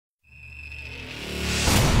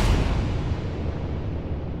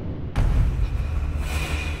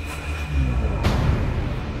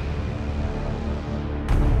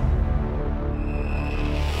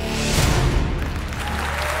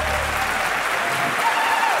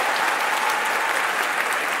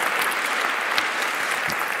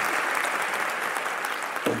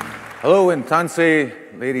Hello and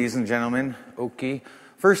Tansei, ladies and gentlemen, Oki.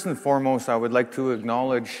 First and foremost, I would like to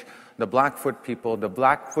acknowledge the Blackfoot people. The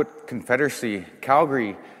Blackfoot Confederacy,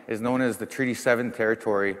 Calgary, is known as the Treaty 7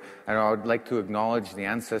 territory, and I would like to acknowledge the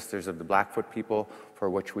ancestors of the Blackfoot people for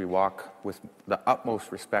which we walk with the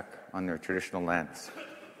utmost respect on their traditional lands.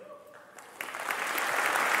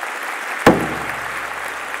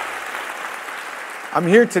 I'm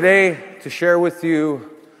here today to share with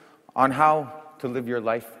you on how to live your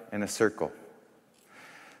life in a circle.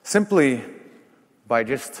 Simply by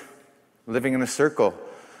just living in a circle.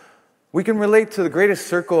 We can relate to the greatest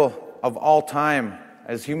circle of all time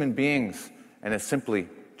as human beings, and it's simply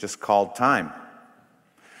just called time.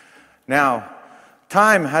 Now,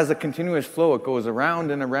 time has a continuous flow. It goes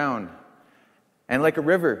around and around. And like a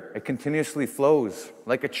river, it continuously flows.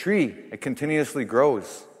 Like a tree, it continuously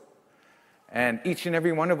grows. And each and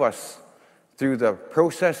every one of us, through the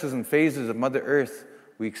processes and phases of Mother Earth,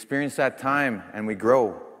 we experience that time and we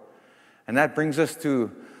grow. And that brings us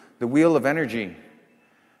to the wheel of energy.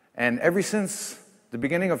 And ever since the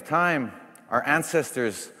beginning of time, our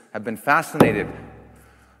ancestors have been fascinated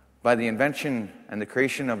by the invention and the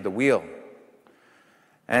creation of the wheel.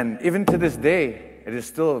 And even to this day, it is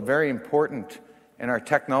still very important in our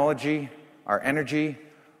technology, our energy,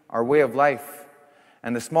 our way of life.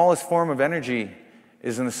 And the smallest form of energy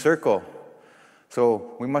is in a circle.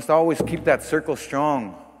 So we must always keep that circle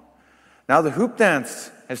strong. Now the hoop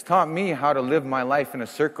dance has taught me how to live my life in a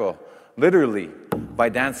circle, literally by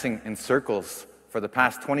dancing in circles for the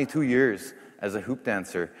past 22 years as a hoop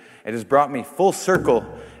dancer. It has brought me full circle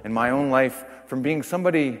in my own life from being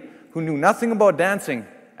somebody who knew nothing about dancing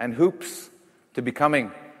and hoops to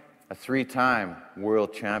becoming a 3-time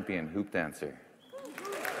world champion hoop dancer.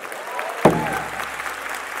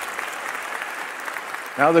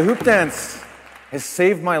 Now the hoop dance has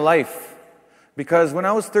saved my life because when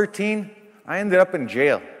I was 13, I ended up in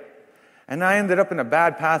jail. And I ended up in a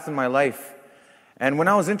bad path in my life. And when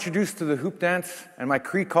I was introduced to the hoop dance and my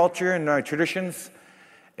Cree culture and my traditions,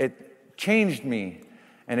 it changed me.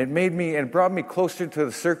 And it brought me closer to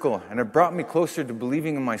the circle. And it brought me closer to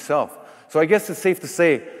believing in myself. So I guess it's safe to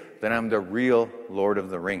say that I'm the real Lord of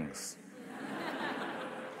the Rings.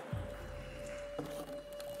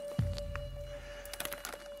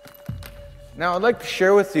 Now, I'd like to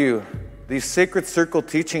share with you these sacred circle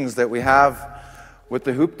teachings that we have with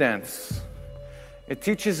the hoop dance. It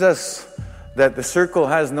teaches us that the circle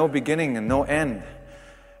has no beginning and no end.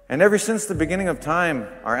 And ever since the beginning of time,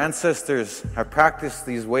 our ancestors have practiced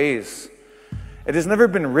these ways. It has never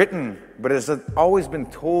been written, but it has always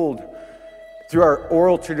been told through our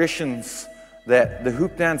oral traditions that the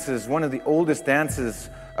hoop dance is one of the oldest dances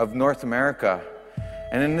of North America.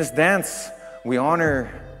 And in this dance, we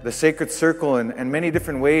honor the sacred circle in many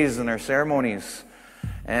different ways in our ceremonies.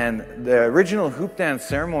 And the original hoop dance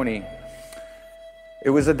ceremony, it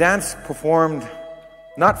was a dance performed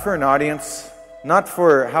not for an audience, not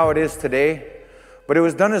for how it is today, but it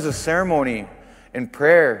was done as a ceremony in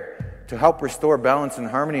prayer to help restore balance and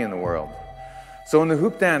harmony in the world. So in the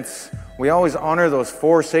hoop dance, we always honor those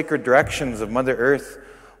 4 sacred directions of Mother Earth.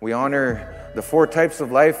 We honor the 4 types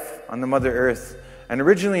of life on the Mother Earth. And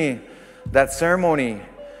originally, that ceremony,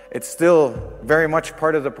 it's still very much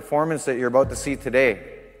part of the performance that you're about to see today.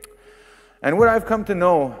 And what I've come to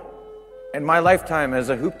know in my lifetime as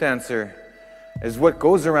a hoop dancer is what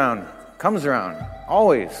goes around, comes around,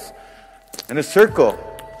 always, in a circle.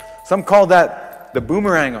 Some call that the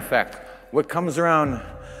boomerang effect. What comes around,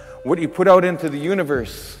 what you put out into the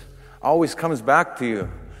universe, always comes back to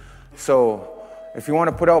you. So if you want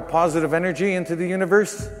to put out positive energy into the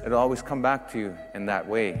universe, it'll always come back to you in that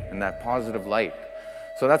way, in that positive light.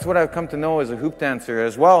 So that's what I've come to know as a hoop dancer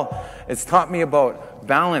as well. It's taught me about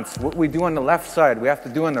balance. What we do on the left side, we have to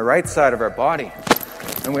do on the right side of our body.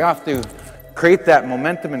 And we have to create that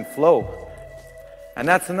momentum and flow. And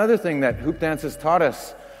that's another thing that hoop dance has taught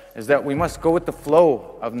us, is that we must go with the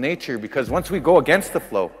flow of nature, because once we go against the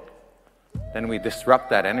flow, then we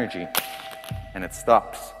disrupt that energy and it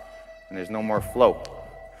stops and there's no more flow.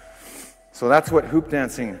 So that's what hoop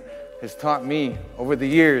dancing has taught me over the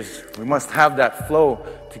years. We must have that flow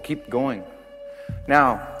to keep going.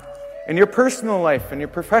 Now, in your personal life, in your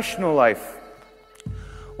professional life,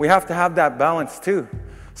 we have to have that balance too.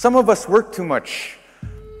 Some of us work too much.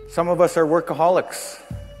 Some of us are workaholics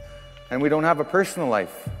and we don't have a personal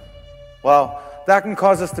life. Well, that can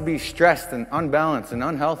cause us to be stressed and unbalanced and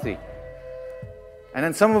unhealthy. And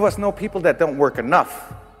then some of us know people that don't work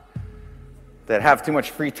enough, that have too much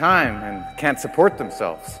free time and can't support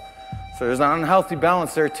themselves. So there's an unhealthy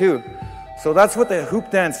balance there too. So that's what the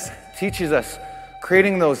hoop dance teaches us,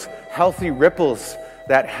 creating those healthy ripples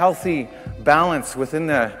that healthy balance within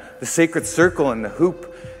the sacred circle and the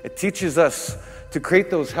hoop. It teaches us to create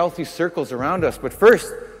those healthy circles around us. But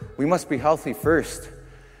first, we must be healthy first.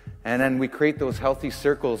 And then we create those healthy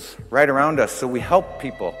circles right around us. So we help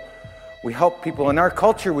people. We help people. In our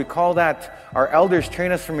culture, we call that, our elders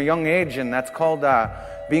train us from a young age, and that's called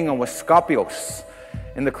being a waskapios.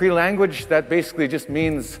 In the Cree language, that basically just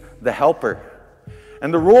means the helper.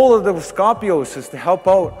 And the role of the waskapios is to help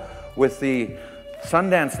out with the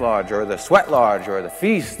Sundance Lodge, or the Sweat Lodge, or the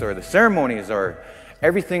feast, or the ceremonies, or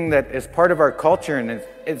everything that is part of our culture. And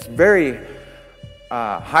it's very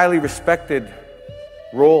highly respected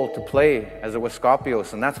role to play as a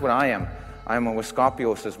waskapios, and that's what I am. I'm a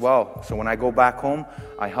waskapios as well. So when I go back home,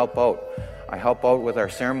 I help out. I help out with our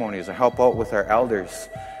ceremonies. I help out with our elders.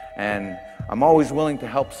 And I'm always willing to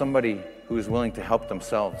help somebody who is willing to help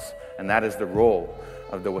themselves. And that is the role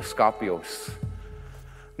of the waskapios.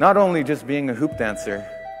 Not only just being a hoop dancer,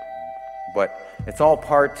 but it's all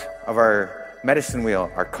part of our medicine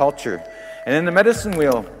wheel, our culture. And in the medicine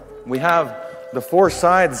wheel, we have the 4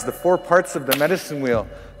 sides, the 4 parts of the medicine wheel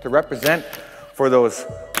to represent for those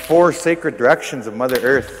 4 sacred directions of Mother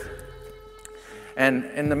Earth. And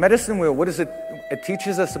in the medicine wheel, what is it? It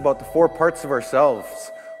teaches us about the 4 parts of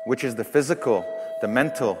ourselves, which is the physical, the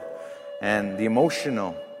mental, and the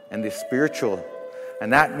emotional, and the spiritual.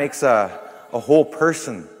 And that makes a whole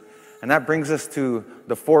person. And that brings us to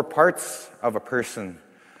the 4 parts of a person,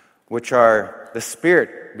 which are the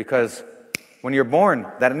spirit, because when you're born,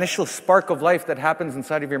 that initial spark of life that happens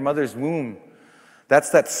inside of your mother's womb, that's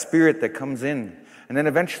that spirit that comes in. And then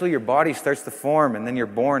eventually your body starts to form, and then you're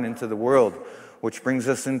born into the world, which brings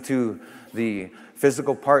us into the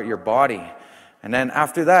physical part, your body. And then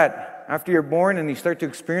after that, after you're born and you start to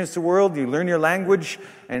experience the world, you learn your language,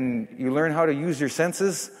 and you learn how to use your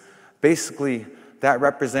senses. Basically, that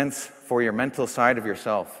represents for your mental side of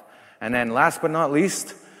yourself. And then last but not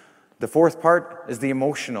least, the 4th part is the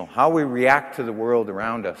emotional, how we react to the world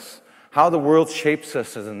around us, how the world shapes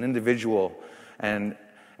us as an individual, and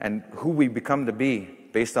who we become to be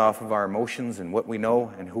based off of our emotions and what we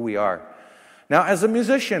know and who we are. Now, as a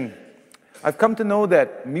musician, I've come to know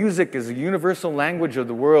that music is a universal language of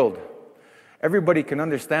the world. Everybody can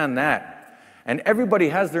understand that. And everybody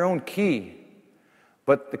has their own key.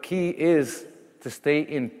 But the key is to stay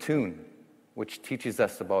in tune, which teaches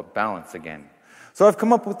us about balance again. So I've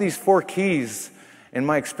come up with these 4 keys in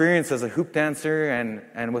my experience as a hoop dancer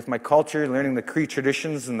and with my culture, learning the Cree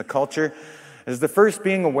traditions and the culture. Is the first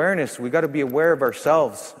being awareness. We got to be aware of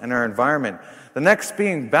ourselves and our environment. The next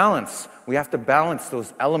being balance. We have to balance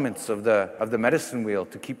those elements of the medicine wheel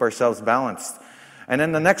to keep ourselves balanced. And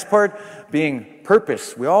then the next part being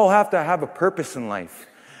purpose. We all have to have a purpose in life.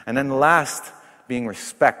 And then the last being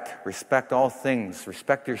respect. Respect all things.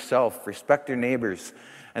 Respect yourself. Respect your neighbors.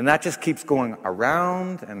 And that just keeps going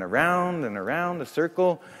around and around and around the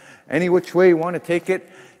circle. Any which way you want to take it,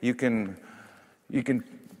 you can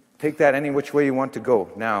take that any which way you want to go.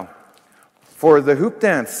 Now, for the hoop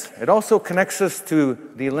dance, it also connects us to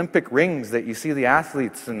the Olympic rings that you see the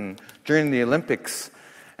athletes during the Olympics.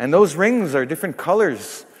 And those rings are different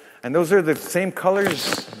colors. And those are the same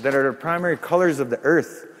colors that are the primary colors of the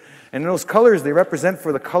earth. And those colors, they represent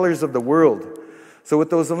for the colors of the world. So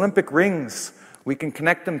with those Olympic rings, we can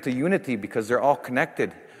connect them to unity because they're all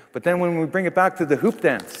connected. But then when we bring it back to the hoop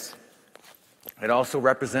dance, it also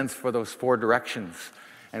represents for those 4 directions.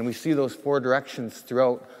 And we see those 4 directions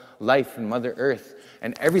throughout life in Mother Earth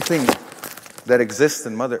and everything that exists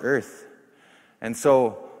in Mother Earth. And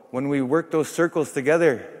so when we work those circles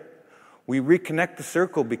together, we reconnect the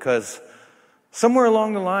circle because somewhere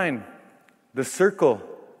along the line, the circle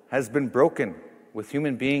has been broken with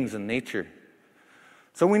human beings and nature.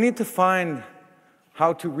 So we need to find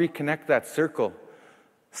how to reconnect that circle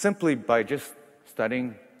simply by just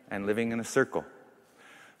studying and living in a circle.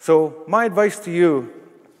 So my advice to you,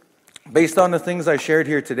 based on the things I shared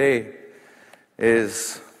here today,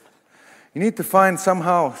 is you need to find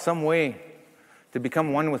somehow, some way to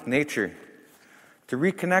become one with nature, to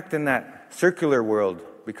reconnect in that circular world,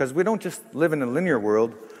 because we don't just live in a linear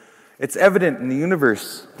world. It's evident in the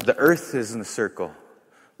universe. The earth is in a circle.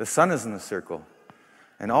 The sun is in a circle.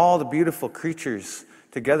 And all the beautiful creatures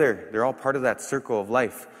together, they're all part of that circle of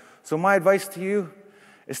life. So my advice to you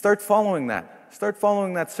is start following that. Start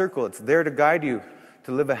following that circle. It's there to guide you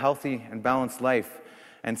to live a healthy and balanced life.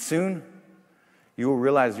 And soon, you will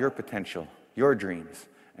realize your potential, your dreams,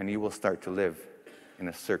 and you will start to live in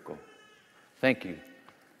a circle. Thank you.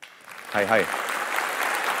 Hi, hi.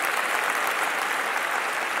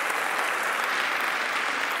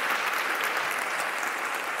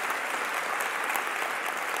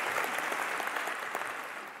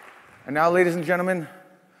 And now, ladies and gentlemen,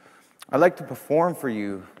 I'd like to perform for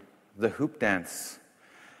you the hoop dance.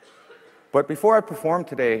 But before I perform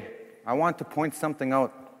today, I want to point something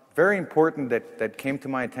out very important that came to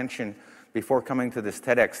my attention before coming to this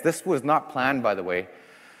TEDx. This was not planned, by the way.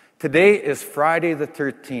 Today is Friday the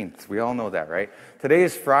 13th. We all know that, right? Today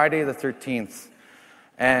is Friday the 13th.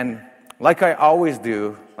 And like I always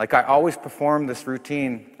do, like I always perform this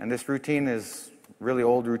routine, and this routine is really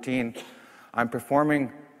old routine, I'm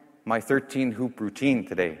performing my 13 hoop routine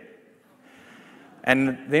today.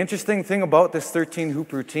 And the interesting thing about this 13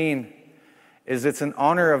 hoop routine is it's in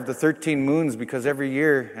honor of the 13 moons, because every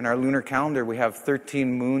year in our lunar calendar we have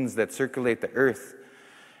 13 moons that circulate the earth.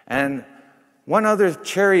 And one other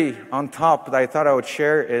cherry on top that I thought I would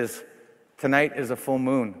share is tonight is a full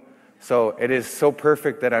moon. So it is so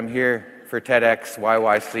perfect that I'm here for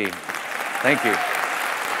TEDxYYC. Thank you.